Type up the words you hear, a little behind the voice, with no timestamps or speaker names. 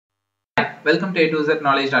Welcome to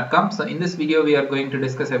a2zknowledge.com. So in this video we are going to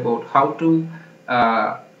discuss about how to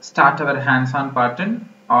start our hands-on pattern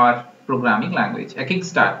or programming language, a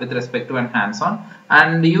kickstart with respect to an hands-on.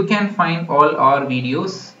 And you can find all our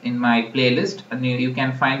videos in my playlist, and you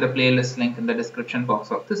can find the playlist link in the description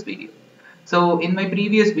box of this video. So in my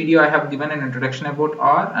previous video I have given an introduction about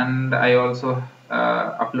R, and I also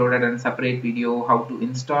uploaded a separate video how to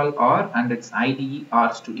install R and its IDE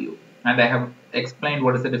RStudio, and I have explained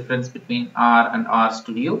what is the difference between R and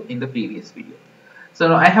RStudio in the previous video.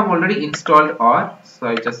 So I have already installed R, so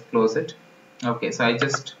I just close it. Okay, so I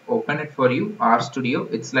just open it for you. RStudio,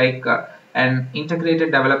 it's like an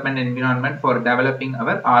integrated development environment for developing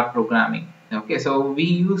our R programming. Okay, so we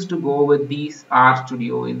used to go with these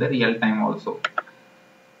RStudio in the real time also.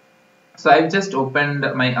 So I've just opened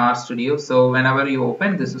my RStudio. So whenever you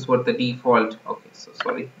open, this is what the default. Okay, so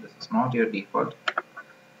sorry, this is not your default.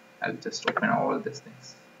 I'll just open all these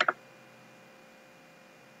things.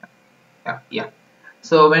 Yeah.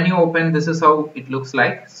 So when you open, this is how it looks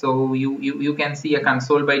like. So you can see a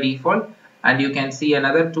console by default, and you can see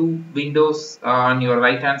another two windows on your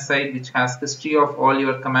right hand side which has history of all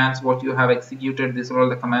your commands, what you have executed. These are all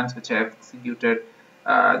the commands which I have executed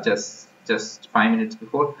just 5 minutes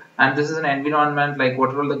before. And this is an environment, like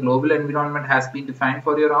what all the global environment has been defined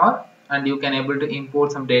for your R, and you can able to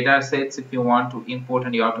import some data sets. If you want to import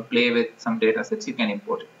and you have to play with some data sets, you can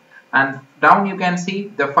import it. And down you can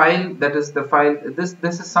see the file, that is the file. This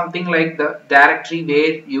is something like the directory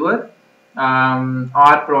where your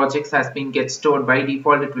R projects has been get stored. By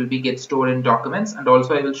default it will be get stored in documents, and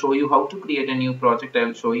also I will show you how to create a new project. I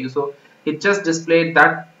will show you. So it just displayed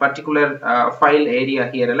that particular file area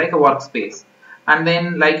here like a workspace. And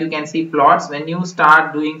then like you can see plots. When you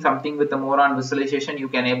start doing something with the more on visualization, you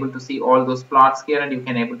can able to see all those plots here, and you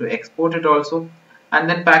can able to export it also. And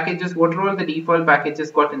then packages, what are all the default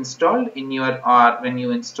packages got installed in your R when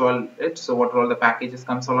you install it. So what are all the packages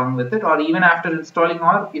comes along with it, or even after installing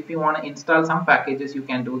R, if you want to install some packages, you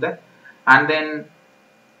can do that. And then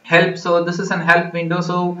help, so this is an help window,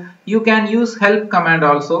 so you can use help command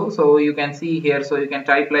also. So you can see here, so you can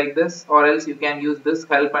type like this, or else you can use this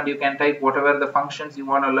help and you can type whatever the functions you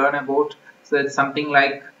want to learn about. So it's something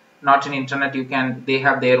like not in internet, you can, they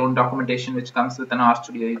have their own documentation which comes with an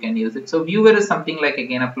RStudio, you can use it. So viewer is something like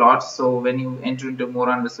again a plot. So when you enter into more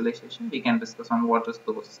on visualization, we can discuss on what is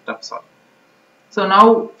those steps are. So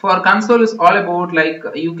now for console is all about like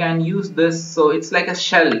you can use this. So it's like a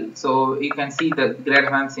shell. So you can see the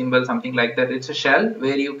greater than symbol, something like that. It's a shell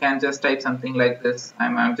where you can just type something like this.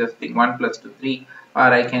 I'm just doing 1 + 2 3, or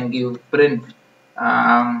I can give print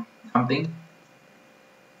something.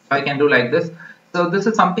 So I can do like this. So this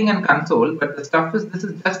is something in console, but the stuff is, this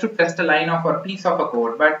is just to test a line of or piece of a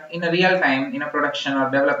code. But in a real time, in a production or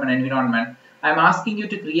development environment, I'm asking you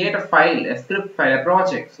to create a file, a script file, a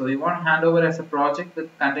project. So you want to hand over as a project that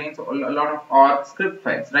contains a lot of R script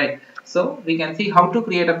files, right? So we can see how to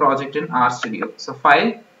create a project in RStudio. So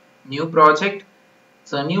file, new project.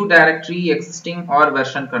 So new directory, existing, or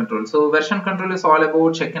version control. So version control is all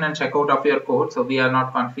about check in and check out of your code. So we are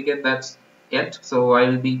not configured that yet, so I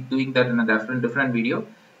will be doing that in a different video.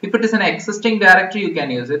 If it is an existing directory, you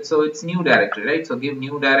can use it. So it's new directory, right? So give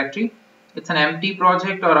new directory. It's an empty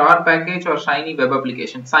project or R package or Shiny web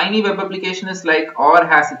application. Shiny web application is like R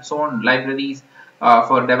has its own libraries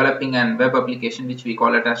for developing an web application, which we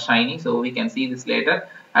call it as Shiny. So we can see this later.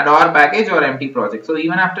 And R package or empty project. So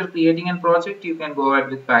even after creating a project, you can go ahead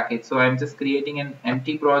with package. So I'm just creating an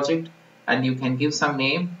empty project, and you can give some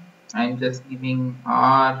name. I'm just giving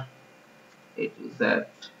R. It is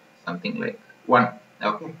that something like 1.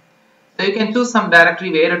 Okay, so you can choose some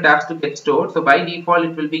directory where it has to get stored. So by default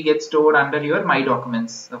it will be get stored under your my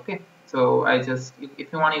documents. Okay, so I just,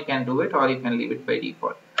 if you want, you can do it, or you can leave it by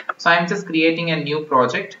default. So I'm just creating a new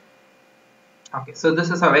project. Okay, so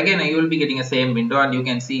this is how, again you will be getting a same window, and you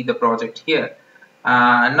can see the project here.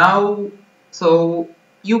 Now so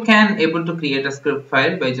you can able to create a script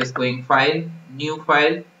file by just going file, new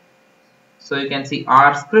file. So you can see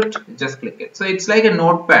R script, just click it. So it's like a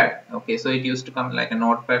notepad. Okay, so it used to come like a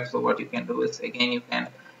notepad. So what you can do is, again you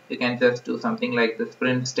can just do something like this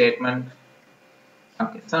print statement.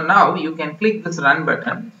 Okay, so now you can click this run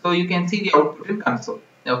button, so you can see the output in console.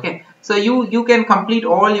 Okay, so you can complete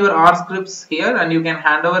all your R scripts here, and you can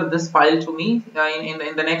hand over this file to me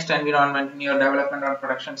in the next environment in your development or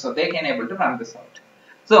production, so they can able to run this out.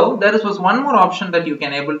 So there was one more option that you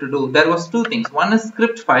can able to do. There was two things. One is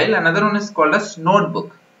script file, another one is called as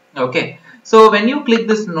notebook. Okay, so when you click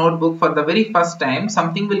this notebook for the very first time,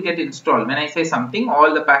 something will get installed. When I say something,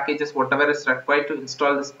 all the packages, whatever is required to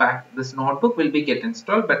install this notebook will be get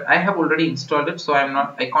installed. But I have already installed it, so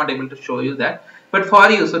I can't able to show you that. But for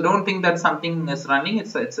you, so don't think that something is running.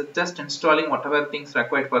 It's just installing whatever things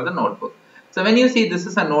required for the notebook. So when you see this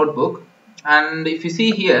is a notebook, and if you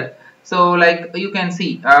see here, so like you can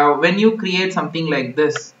see when you create something like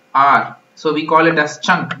this R, so we call it as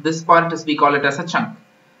chunk. This part is we call it as a chunk.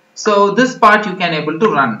 So this part you can able to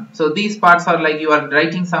run. So these parts are like you are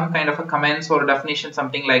writing some kind of a comments or a definition,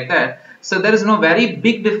 something like that. So there is no very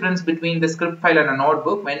big difference between the script file and a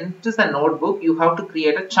notebook. When it is a notebook, you have to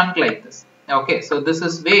create a chunk like this. Okay, so this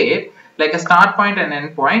is where like a start point and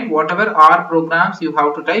end point, whatever R programs you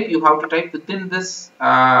have to type within this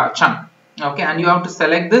chunk. Okay, and you have to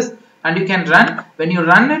select this and you can run. When you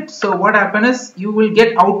run it, so what happens is you will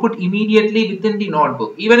get output immediately within the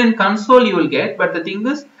notebook. Even in console you will get, but the thing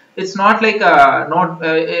is it's not like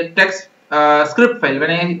a text script file.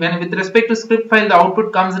 When with respect to script file, the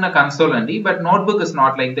output comes in a console only, but notebook is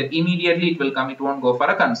not like that. Immediately it will come, it won't go for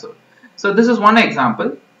a console. So this is one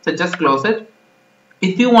example. So just close it.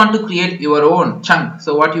 If you want to create your own chunk,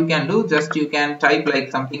 so what you can do, just you can type like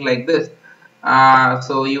something like this.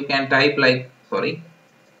 So you can type like, sorry,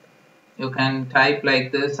 you can type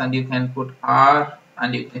like this and you can put R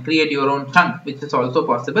and you can create your own chunk, which is also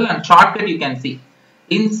possible. And shortcut you can see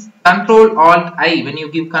in Control Alt I, when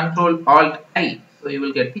you give Control Alt I, so you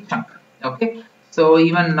will get the chunk. Okay, so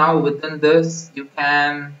even now within this you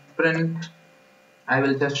can print. I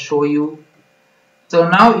will just show you. So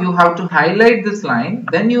now you have to highlight this line,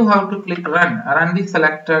 then you have to click run the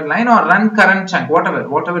selected line or run current chunk,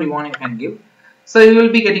 whatever you want you can give. So you will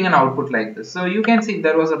be getting an output like this. So you can see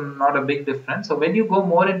there was not a big difference. So when you go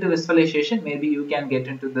more into visualization, maybe you can get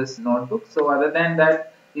into this notebook. So other than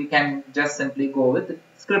that, you can just simply go with the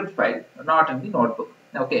script file, not in the notebook.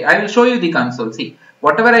 Okay, I will show you the console. See,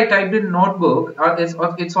 whatever I typed in notebook,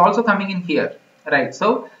 it's also coming in here, right?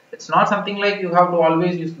 So it's not something like you have to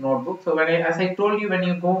always use notebook. So as I told you, when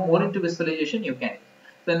you go more into visualization, you can.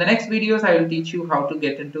 So in the next videos, I will teach you how to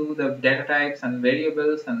get into the data types and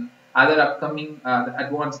variables and other upcoming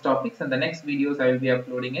advanced topics. And the next videos, I will be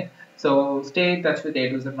uploading it. So stay in touch with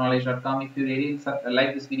a2zknowledge.com. If you really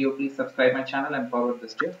like this video, please subscribe my channel and forward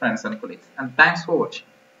this to your friends and colleagues. And thanks for watching.